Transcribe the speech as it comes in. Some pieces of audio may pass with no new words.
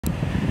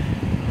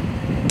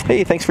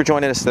Hey, thanks for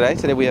joining us today.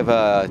 Today we have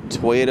a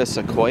Toyota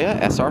Sequoia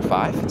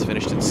SR5. It's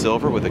finished in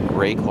silver with a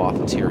gray cloth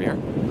interior.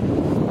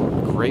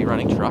 Great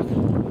running truck.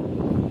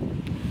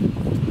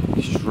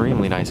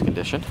 Extremely nice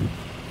condition.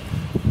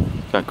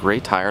 Got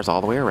great tires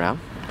all the way around.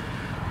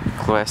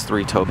 Class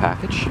 3 tow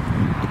package.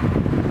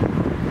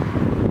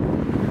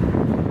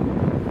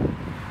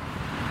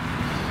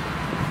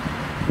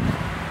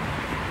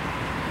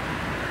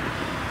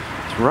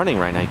 It's running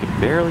right now, you can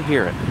barely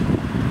hear it.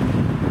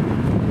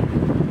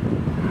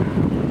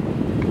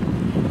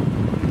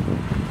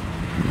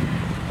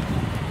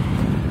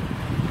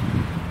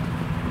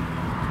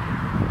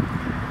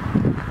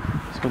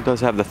 This one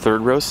does have the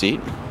third row seat.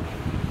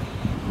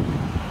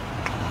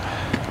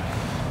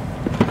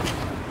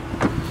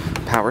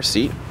 Power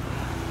seat,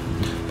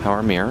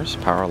 power mirrors,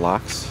 power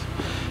locks,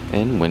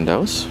 and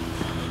windows.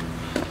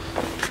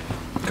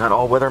 Got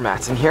all weather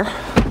mats in here.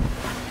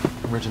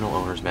 Original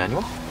owner's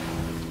manual.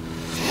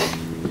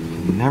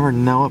 You never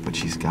know it, but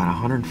she's got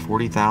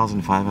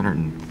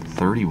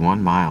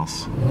 140,531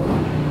 miles.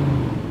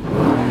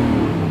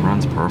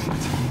 Runs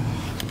perfect.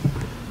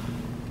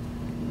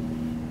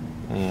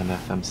 AM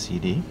FM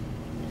CD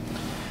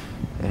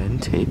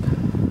and tape.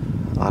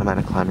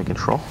 Automatic climate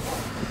control.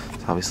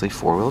 It's obviously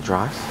 4-wheel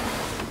drive.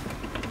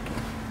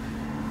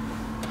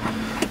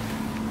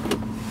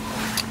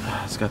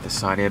 It's got the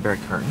side airbag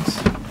curtains.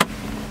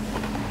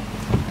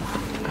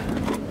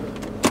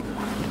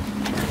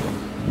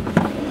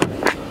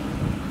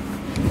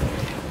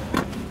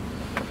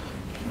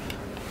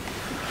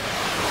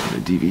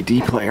 A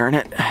DVD player in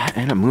it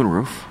and a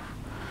moonroof.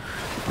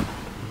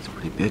 It's a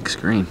pretty big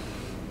screen.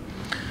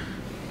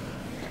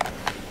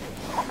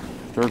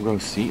 Third row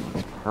seat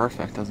looks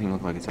perfect. Doesn't even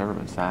look like it's ever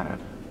been sat in.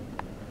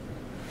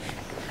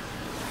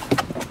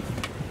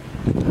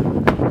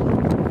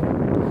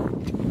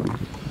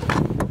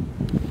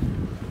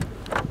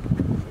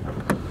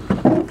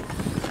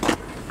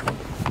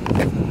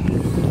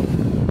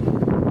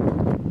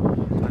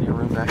 Plenty of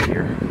room back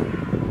here.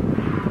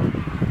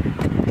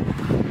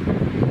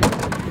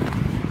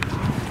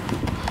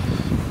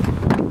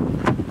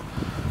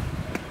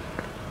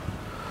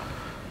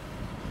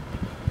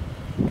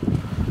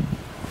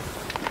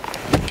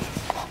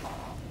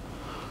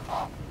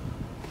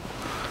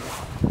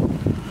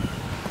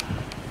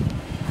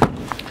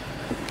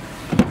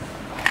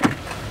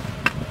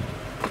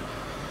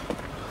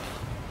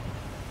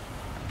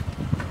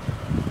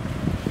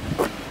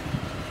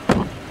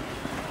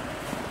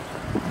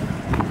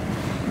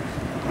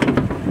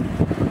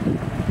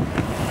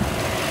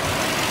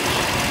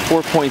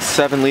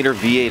 .7-liter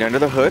V8 under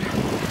the hood.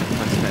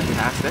 Looks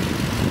fantastic.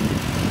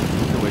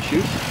 No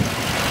issues.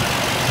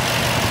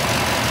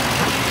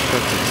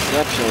 Looks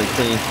exceptionally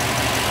clean.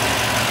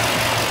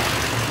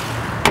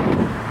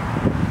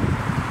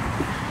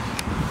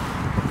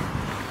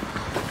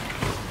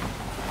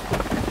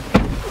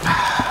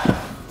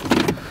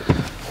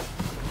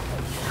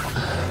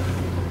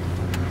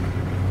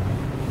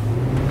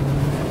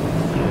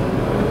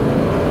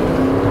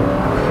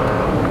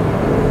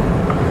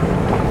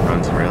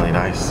 Runs really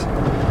nice.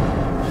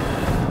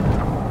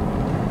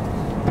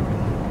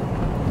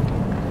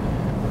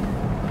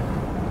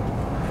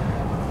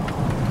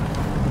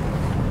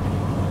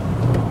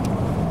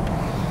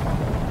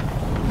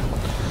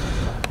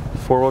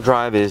 Four-wheel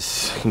drive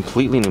is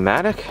completely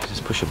pneumatic.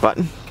 Just push a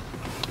button.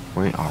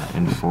 We are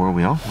in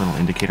four-wheel. Little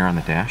indicator on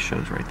the dash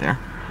shows right there.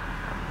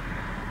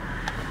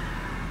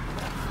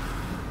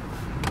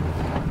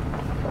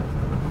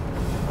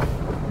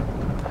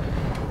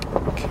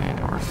 Okay,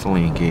 now we're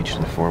fully engaged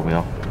in the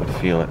four-wheel. You can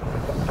feel it.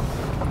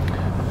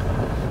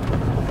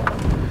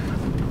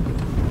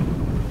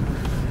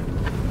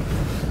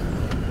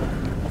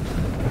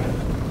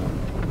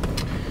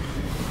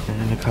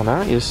 And to come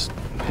out, you just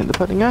hit the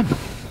button again.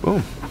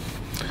 Boom.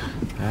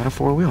 Add a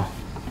four-wheel.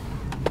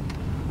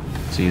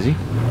 It's easy.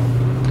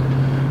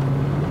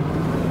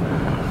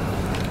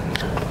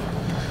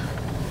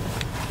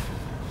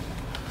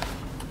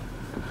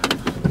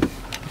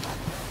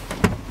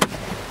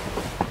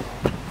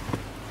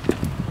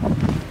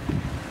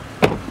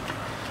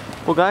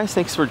 Well guys,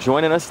 thanks for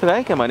joining us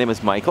today. My name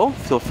is Michael.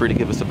 Feel free to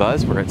give us a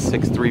buzz. We're at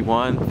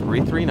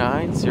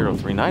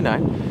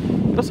 631-339-0399. You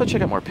can also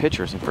check out more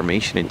pictures,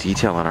 information, and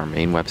detail on our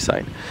main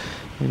website.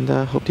 And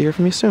hope to hear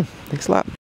from you soon. Thanks a lot.